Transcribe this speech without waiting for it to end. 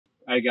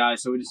Hey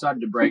guys, so we decided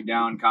to break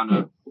down kind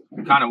of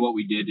what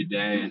we did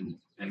today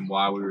and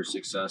why we were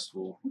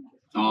successful.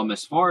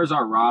 As far as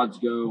our rods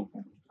go,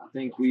 I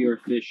think we are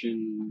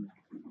fishing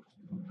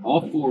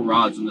all 4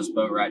 rods on this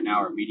boat right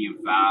now are medium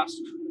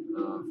fast,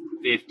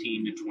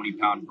 15 to 20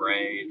 pound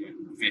braid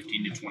and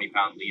 15 to 20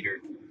 pound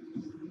leader.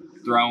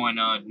 Throwing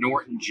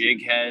Norton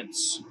jig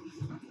heads.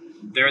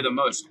 They're the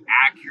most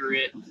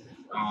accurate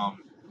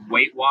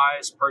weight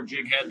wise per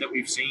jig head that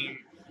we've seen.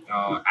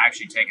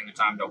 Actually taking the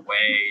time to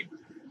weigh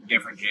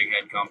different jig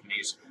head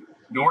companies.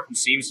 Norton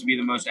seems to be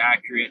the most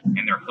accurate,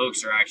 and their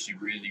hooks are actually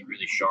really,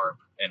 really sharp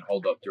and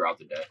hold up throughout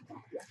the day.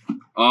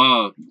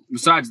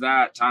 Besides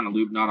that, tying a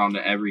loop knot onto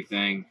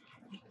everything.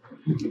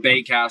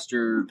 Bait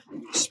caster,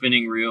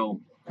 spinning reel.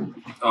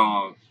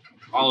 All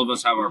of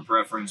us have our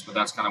preference, but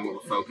that's kind of what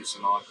we're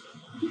focusing on.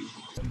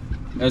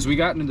 As we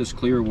got into this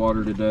clear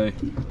water today,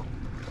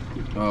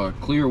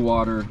 clear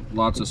water,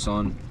 lots of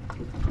sun.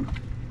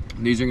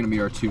 These are going to be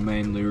our 2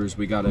 main lures.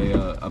 We got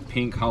a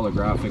pink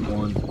holographic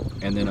one,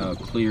 and then a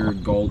clear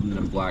golden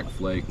and black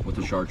flake with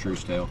a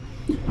chartreuse tail.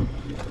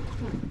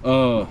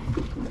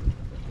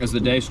 As the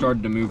day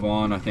started to move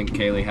on, I think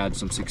Kaleigh had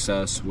some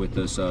success with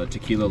this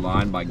tequila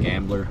line by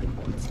Gambler.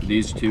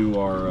 These 2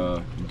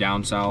 are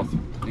down south.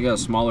 They got a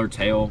smaller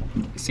tail.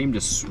 They seem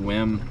to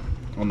swim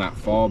on that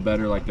fall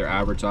better like they're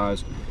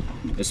advertised.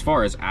 As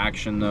far as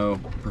action though,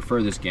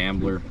 prefer this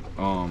Gambler.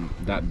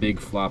 That big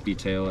floppy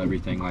tail,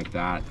 everything like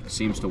that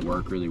seems to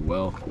work really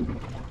well.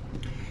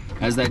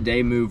 As that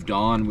day moved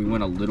on, we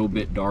went a little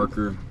bit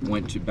darker,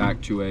 went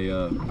back to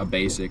a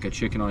basic, a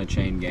chicken on a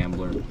chain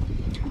Gambler.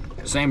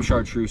 Same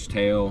chartreuse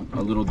tail,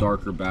 a little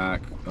darker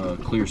back,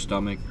 clear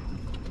stomach.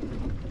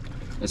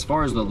 As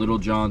far as the Little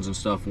Johns and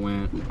stuff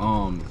went,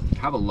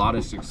 have a lot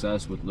of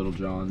success with Little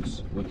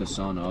Johns with the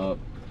sun up,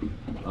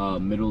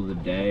 middle of the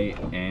day,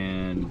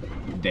 and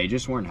they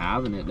just weren't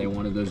having it. They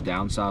wanted those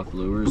down south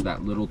lures,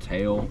 that little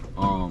tail.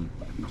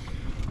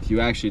 If you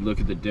actually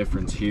look at the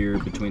difference here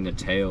between the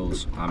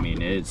tails, I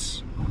mean,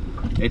 it's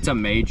a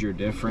major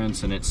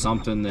difference, and it's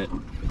something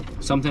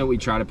that we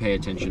try to pay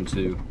attention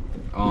to.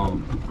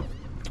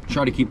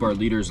 Try to keep our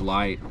leaders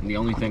light, and the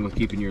only thing with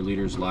keeping your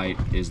leaders light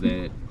is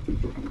that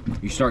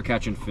you start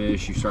catching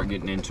fish, you start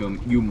getting into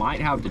them. You might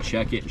have to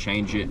check it,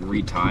 change it, and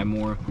retie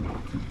more.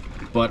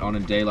 But on a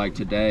day like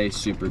today,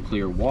 super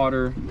clear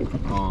water,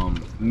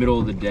 middle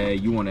of the day,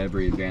 you want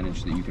every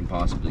advantage that you can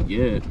possibly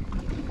get.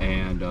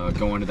 And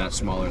going to that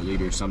smaller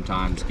leader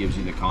sometimes gives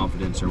you the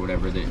confidence or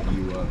whatever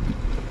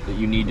that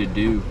you need to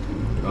do.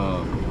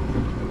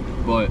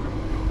 But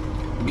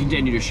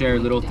continue to share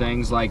little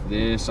things like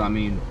this. I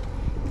mean,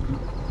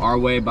 our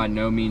way by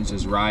no means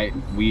is right.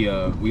 We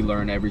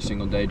learn every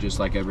single day just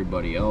like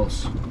everybody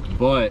else.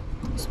 But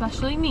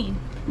especially me.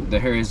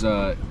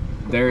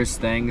 There's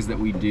things that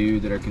we do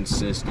that are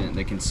consistent,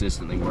 that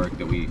consistently work,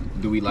 that we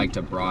like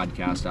to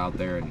broadcast out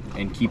there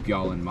and keep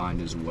y'all in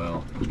mind as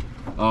well.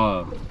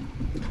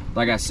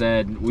 Like I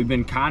said, we've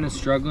been kind of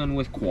struggling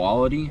with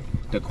quality.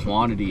 The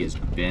quantity has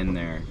been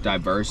there.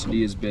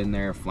 Diversity has been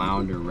there.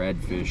 Flounder,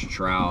 redfish,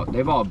 trout,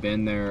 they've all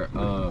been there.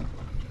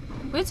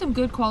 We had some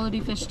good quality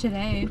fish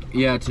today.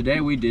 Yeah,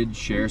 today we did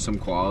share some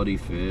quality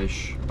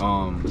fish,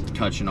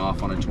 touching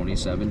off on a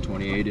 27,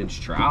 28 inch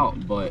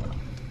trout, but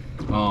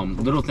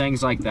little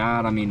things like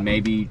that. I mean,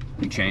 maybe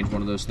you change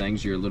one of those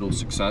things, you're a little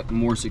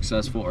more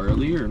successful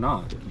early or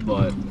not,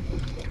 but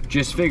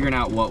just figuring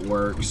out what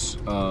works.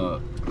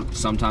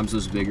 Sometimes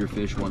those bigger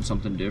fish want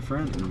something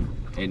different,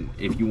 and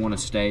if you want to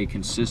stay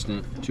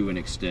consistent to an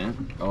extent,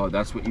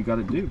 that's what you got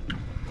to do.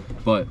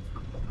 But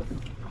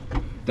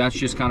that's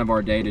just kind of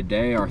our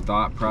day-to-day, our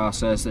thought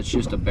process. That's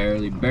just a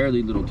barely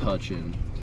little touch in